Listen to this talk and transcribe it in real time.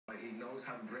knows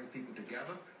how to bring people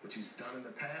together, which he's done in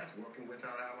the past, working with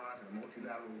our allies in a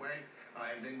multilateral way.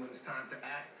 And then when it's time to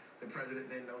act, the president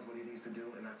then knows what he needs to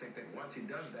do, and I think that once he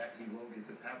does that, he will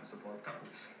have the support of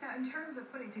Congress. Now, in terms of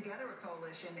putting together a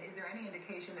coalition, is there any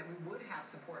indication that we would have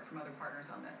support from other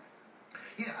partners on this?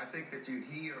 Yeah, I think that you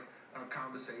hear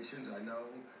conversations. I know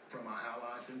from our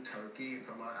allies in Turkey and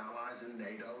from our allies in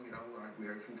NATO, like we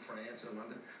heard from France and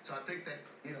London. So I think that,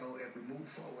 if we move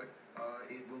forward,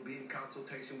 it will be in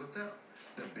consultation with them.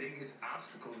 The biggest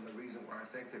obstacle and the reason why I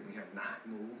think that we have not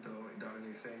moved or done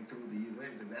anything through the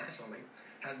UN internationally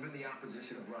has been the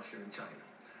opposition of Russia and China.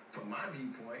 From my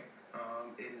viewpoint,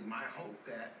 it is my hope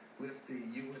that with the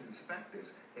UN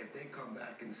inspectors, if they come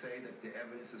back and say that the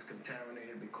evidence is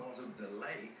contaminated because of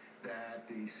delay that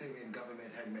the Syrian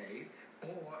government had made,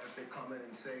 or if they come in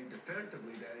and say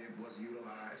definitively that it was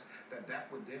utilized,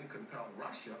 that would then compel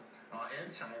Russia and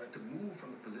China to move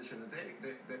from the position that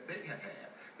they have had.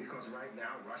 Because right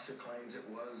now Russia claims it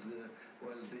was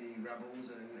the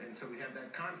rebels, and so we have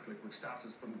that conflict which stops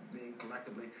us from being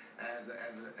collectively as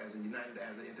a united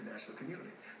as an international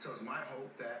community. So it's my hope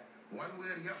that one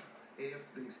way or the other,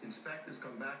 if the inspectors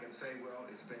come back and say, well,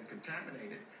 it's been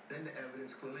contaminated, then the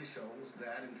evidence clearly shows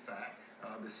that, in fact,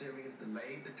 the Syrians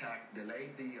delayed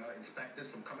the inspectors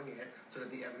from coming in so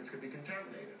that the evidence could be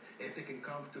contaminated. If they can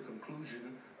come to a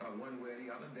conclusion one way or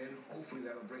the other, then hopefully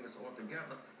that'll bring us all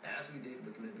together, as we did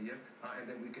with Libya, and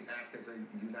then we can act as a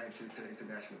united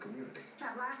international community.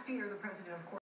 Now, last year, the president, of course,